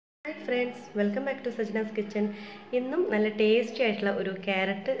Hi friends, welcome back to Sajna's Kitchen. ഇന്നും നല്ല tasty ആയിട്ടുള്ള ഒരു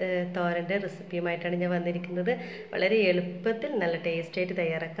ക്യാരറ്റ് തോരൻ്റെ റെസിപ്പിയുമായിട്ടാണ് ഞാൻ വന്നിരിക്കുന്നത്. വളരെ എളുപ്പത്തിൽ നല്ല ടേസ്റ്റി ആയിട്ട്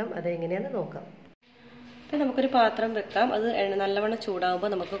തയ്യാറാക്കാം. അത് എങ്ങനെയാണെന്ന് നോക്കാം. അപ്പോൾ നമുക്കൊരു പാത്രം വെക്കാം. അത് നല്ലവണ്ണം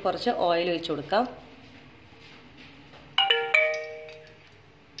ചൂടാകുമ്പോൾ നമുക്ക് കുറച്ച് ഓയിൽ ഒഴിച്ചു കൊടുക്കാം.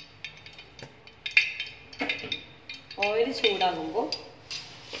 ഓയിൽ ചൂടാകുമ്പോൾ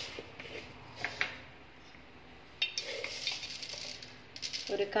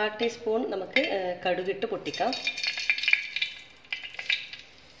ഒരു 1/4 ടീസ്പൂൺ നമുക്ക് കടുകിട്ട് പൊട്ടിക്കാം.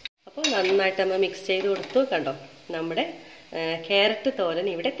 അപ്പോൾ നന്നായിട്ട് നമ്മൾ മിക്സ് ചെയ്ത് കൊടുത്തു. കണ്ടോ, നമ്മുടെ ക്യാരറ്റ് തോരൻ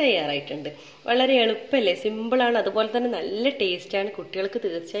ഇവിടെ തയ്യാറായിട്ടുണ്ട്. വളരെ എളുപ്പമല്ലേ, സിമ്പിളാണ്, അതുപോലെ തന്നെ നല്ല ടേസ്റ്റാണ്. കുട്ടികൾക്ക്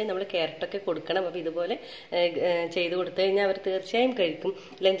തീർച്ചയായും നമ്മൾ ക്യാരറ്റൊക്കെ കൊടുക്കണം. അപ്പോൾ ഇതുപോലെ ചെയ്ത് കൊടുത്തു കഴിഞ്ഞാൽ അവർ തീർച്ചയായും കഴിക്കും.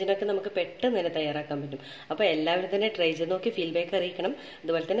 ലഞ്ചിനൊക്കെ നമുക്ക് പെട്ടെന്ന് തന്നെ തയ്യാറാക്കാൻ പറ്റും. അപ്പോൾ എല്ലാവരും തന്നെ ട്രൈ ചെയ്ത് നോക്കി ഫീഡ്ബാക്ക് അറിയിക്കണം.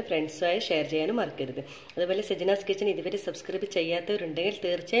 അതുപോലെ തന്നെ ഫ്രണ്ട്സുമായി ഷെയർ ചെയ്യാനും മറക്കരുത്. അതുപോലെ സജനാസ് കിച്ചൻ ഇതുവരെ സബ്സ്ക്രൈബ് ചെയ്യാത്തവരുണ്ടെങ്കിൽ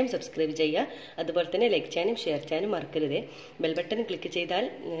തീർച്ചയായും സബ്സ്ക്രൈബ് ചെയ്യുക. അതുപോലെ തന്നെ ലൈക്ക് ചെയ്യാനും ഷെയർ ചെയ്യാനും മറക്കരുത്. ബെൽ ബട്ടൺ ക്ലിക്ക് ചെയ്താൽ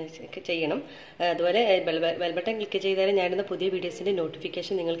ചെയ്യണം. അതുപോലെ ബെൽ ബട്ടൺ ക്ലിക്ക് ചെയ്താൽ ഞാനിന്ന് പുതിയ വീഡിയോസിൻ്റെ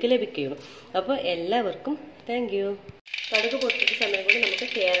നോട്ടിഫിക്കേഷൻ നിങ്ങൾക്ക് ലഭിക്കുകയുള്ളൂ. അപ്പോൾ എല്ലാവർക്കും താങ്ക് യു. കടുക് പൊട്ടിച്ച സമയം കൊണ്ട് നമുക്ക്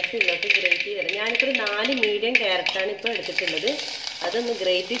ക്യാരറ്റ് ഇതിലോട്ട് ഗ്രേറ്റ് ചെയ്ത് തരാം. ഞാനിപ്പോൾ ഒരു 4 മീഡിയം ക്യാരറ്റാണ് ഇപ്പോൾ എടുത്തിട്ടുള്ളത്. അതൊന്ന്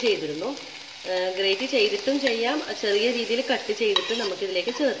ഗ്രേറ്റ് ചെയ്തിരുന്നു. ഗ്രേറ്റ് ചെയ്തിട്ടും ചെയ്യാം, ചെറിയ രീതിയിൽ കട്ട് ചെയ്തിട്ട്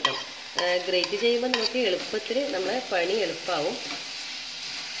നമുക്കിതിലേക്ക് ചേർക്കാം. ഗ്രേറ്റ് ചെയ്യുമ്പോൾ നമുക്ക് എളുപ്പത്തിൽ നമ്മളെ പണി എളുപ്പമാവും.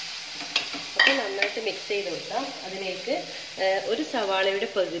 അപ്പോൾ നന്നായിട്ട് മിക്സ് ചെയ്ത് കൊടുക്കാം. അതിലേക്ക് ഒരു സവാളയുടെ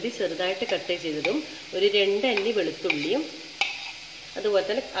പകുതി ചെറുതായിട്ട് കട്ട് ചെയ്തതും ഒരു 2 അല്ലി വെളുത്തുള്ളിയും അതുപോലെ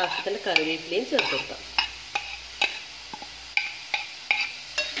തന്നെ ആവശ്യത്തിന് കറിവേപ്പിലയും ചേർത്ത് കൊടുക്കാം.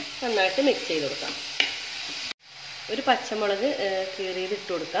 നന്നായിട്ട് മിക്സ് ചെയ്ത് കൊടുക്കാം. ഒരു പച്ചമുളക് കീറിയത്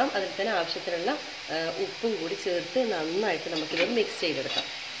ഇട്ട് കൊടുക്കാം. അതിൽ തന്നെ ആവശ്യത്തിനുള്ള ഉപ്പും കൂടി ചേർത്ത് നന്നായിട്ട് നമുക്കിത് മിക്സ് ചെയ്തെടുക്കാം.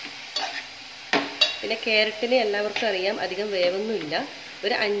 പിന്നെ ക്യാരറ്റിന് എല്ലാവർക്കും അറിയാം അധികം വേവൊന്നുമില്ല.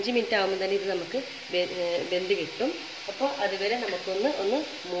 ഒരു 5 മിനിറ്റ് ആകുമ്പോൾ തന്നെ ഇത് നമുക്ക് വെന്ത് കിട്ടും. അപ്പോൾ അതുവരെ നമുക്കൊന്ന്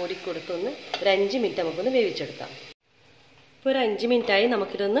മൂടിക്കൊടുത്തൊന്ന് ഒരു 5 മിനിറ്റ് നമുക്കൊന്ന് വേവിച്ചെടുക്കാം. ഇപ്പോൾ ഒരു 5 മിനിറ്റായി,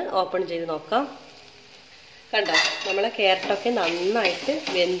 നമുക്കിതൊന്ന് ഓപ്പൺ ചെയ്ത് നോക്കാം. കണ്ടോ, നമ്മളെ ക്യാരറ്റൊക്കെ നന്നായിട്ട്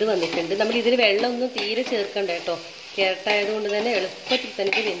വെന്ത് വന്നിട്ടുണ്ട്. നമ്മൾ ഇതിൽ വെള്ളമൊന്നും തീരെ ചേർക്കണ്ട കേട്ടോ. ക്യാരറ്റ് ആയതുകൊണ്ട് തന്നെ എളുപ്പത്തിൽ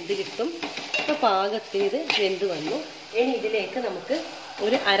തന്നെ വെന്ത് കിട്ടും. അപ്പോൾ പാകത്തിന് ഇത് വെന്ത് വന്നു. ഇനി ഇതിലേക്ക് നമുക്ക്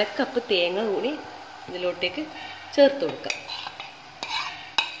ഒരു 1/2 കപ്പ് തേങ്ങ കൂടി ഇതിലോട്ടേക്ക് ചേർത്ത് കൊടുക്കാം.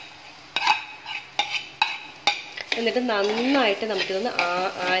 എന്നിട്ട് നന്നായിട്ട് നമുക്കിതൊന്ന്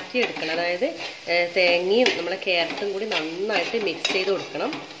ആറ്റിയെടുക്കണം. അതായത് തേങ്ങയും നമ്മളെ ക്യാരറ്റും കൂടി നന്നായിട്ട് മിക്സ് ചെയ്ത്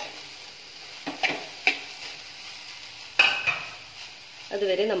കൊടുക്കണം.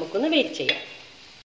 അതുവരെ നമുക്കൊന്ന് വെയിറ്റ് ചെയ്യാം.